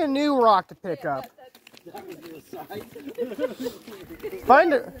 Find a new rock to pick up.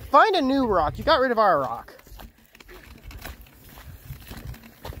 Find a new rock. You got rid of our rock.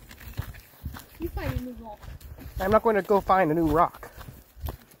 You find a new rock. I'm not going to go find a new rock.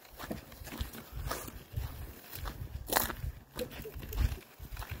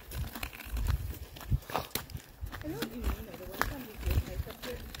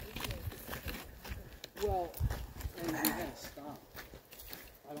 Well, and we had to stop.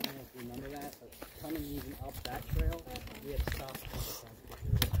 I don't know if you remember that, but coming even up that trail, we had to stop.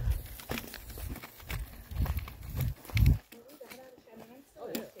 Oh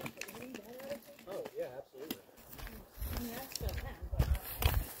yeah. Oh yeah, absolutely.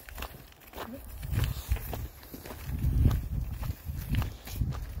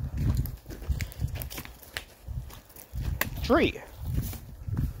 Tree.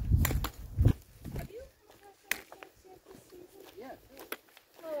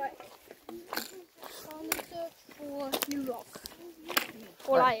 Alright. On the search for new rock.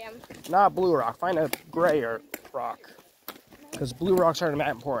 All I am. Not blue rock. Find a gray or rock. Because blue rocks aren't that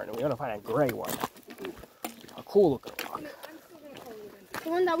important. We want to find a gray one. A cool looking rock. The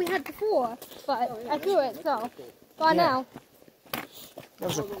one that we had before, but I threw it, so bye now. That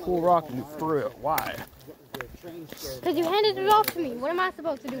was a cool rock and you threw it. Why? Because you handed it off to me. What am I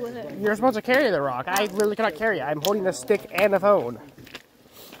supposed to do with it? You're supposed to carry the rock. I literally cannot carry it. I'm holding the stick and the phone.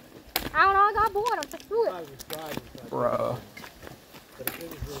 I don't know, I got bored. I just threw it. Bruh.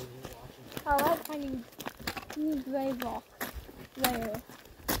 I like finding new gray rock. Rare.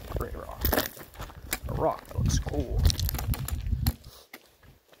 Gray rock. A rock that looks cool.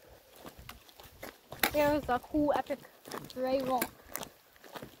 There's a cool, epic gray rock.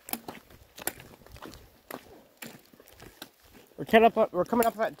 We're coming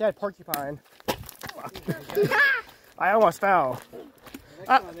up that dead porcupine. I almost fell.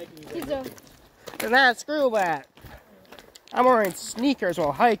 And that screw that. I'm wearing sneakers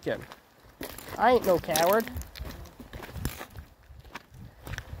while hiking. I ain't no coward.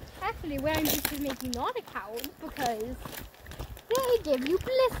 Actually, wearing boots make you not a coward because they give you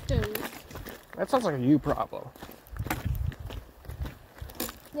blisters. That sounds like a you problem.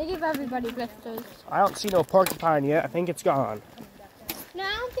 They give everybody blisters. I don't see no porcupine yet. I think it's gone. No,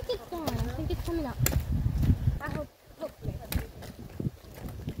 I don't think it's gone. I think it's coming up. I hope. Hopefully.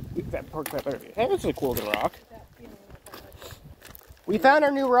 That porcupine better be. Hey, this is a cool little rock. We found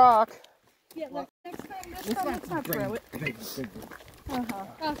our new rock. Yeah, look, next time, let's not throw it. Big. Uh-huh.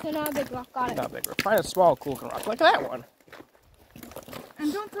 Oh, so now a big rock. Got it. Not big rock. Find a small, cool looking rock. Look at that one.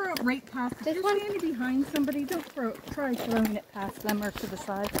 And don't throw it right past. If you're standing behind somebody, don't try throwing it past them or to the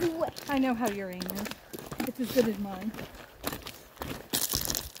side. I know how your aim is. It's as good as mine.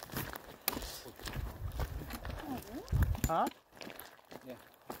 Huh? Yeah.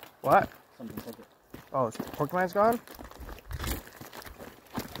 What? Something took it. Oh, the porcupine's gone?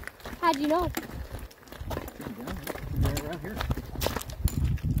 How'd you know? Around here.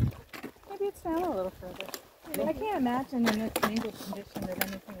 Maybe it's down a little further. I can't imagine in this mangled condition that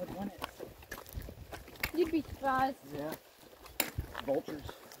anything would want it. You'd be surprised. Yeah. Vultures.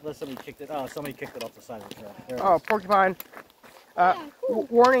 Unless somebody kicked it. Oh, somebody kicked it off the side of the track. There it Oh, is. porcupine. Yeah, cool.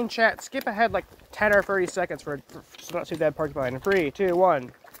 Warning chat, skip ahead like 10 or 30 seconds for not see that porcupine. In 3, 2,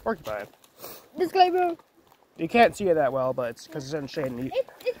 1, porcupine. Disclaimer. You can't see it that well, but it's because it's in shade. And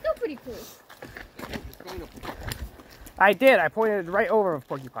It's still pretty cool. I did. I pointed right over a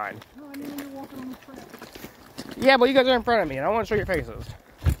porcupine. Oh, I mean, when you're walking on the track. Yeah, but you guys are in front of me, and I want to show your faces.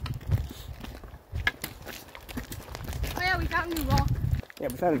 Oh yeah, we found a new rock. Yeah,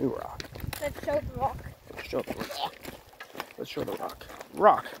 we found a new rock. Let's show the rock. Let's show the rock. Let's show the rock.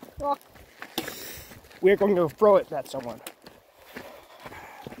 Rock. Rock. We're going to throw it at someone.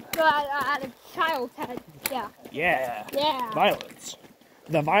 So at a child's head. Yeah. Yeah. Yeah. Violence.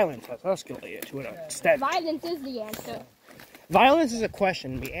 The violence has escalated to an extent. Violence is the answer. Violence is a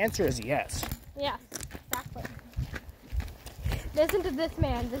question. The answer is yes. Yeah. Exactly. Listen to this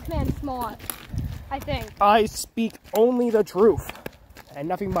man. This man's smart. I think. I speak only the truth and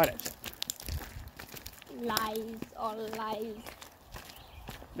nothing but it. Lies or lies.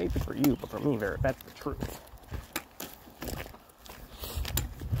 Maybe for you, but for me, that's the truth.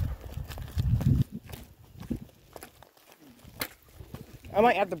 I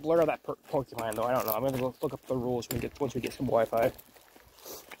might have to blur that porcupine though. I don't know. I'm gonna look up the rules once we get some Wi-Fi.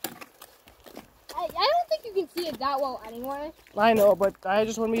 I don't think you can see it that well anyway. I know, but I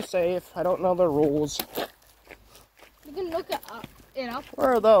just want to be safe. I don't know the rules. You can look it up. You know. Where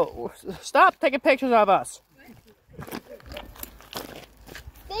are those? Stop taking pictures of us.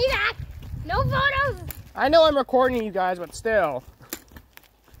 Stay back. No photos. I know I'm recording you guys, but still.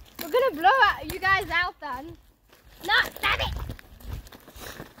 We're gonna blow you guys out then. No, stop it.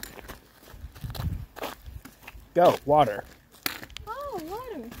 Go, water. Oh,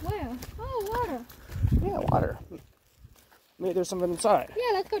 water. Where? Oh, water. Yeah, water. Maybe there's something inside.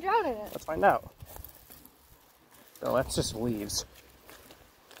 Yeah, let's go drown in it. Let's find out. No, that's just leaves.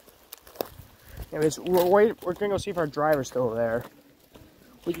 Anyways, we're gonna go see if our driver's still there.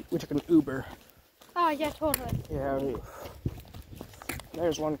 We took an Uber. Oh, yeah, totally. Yeah,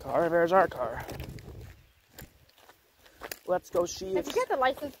 there's one car, there's our car. Let's go see If you get the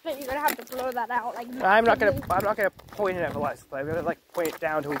license plate, you're gonna have to blow that out. Like I'm not gonna point it at the license plate. I'm gonna like point it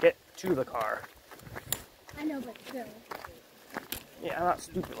down till we get to the car. I know, but still. Yeah, I'm not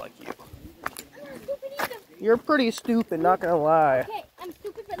stupid like you. I'm not stupid either. You're pretty stupid, not gonna lie. Okay, I'm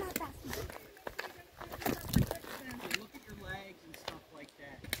stupid, but not that stupid. Look at your legs and stuff like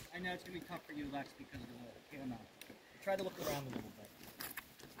that. I know it's going to be tough for you, Lex, because of the wall. Okay, no. Try to look around a little bit.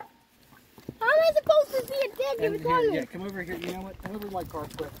 How am I supposed to see a dick? You were telling me. Yeah, come over here. You know what? Come over to my car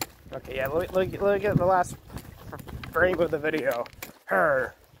quick. Okay, yeah, let me get the last frame of the video.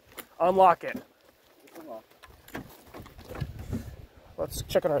 Her. Unlock it. Let's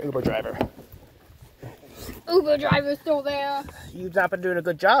check on our Uber driver. Uber driver's still there. You've not been doing a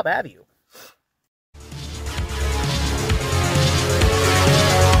good job, have you?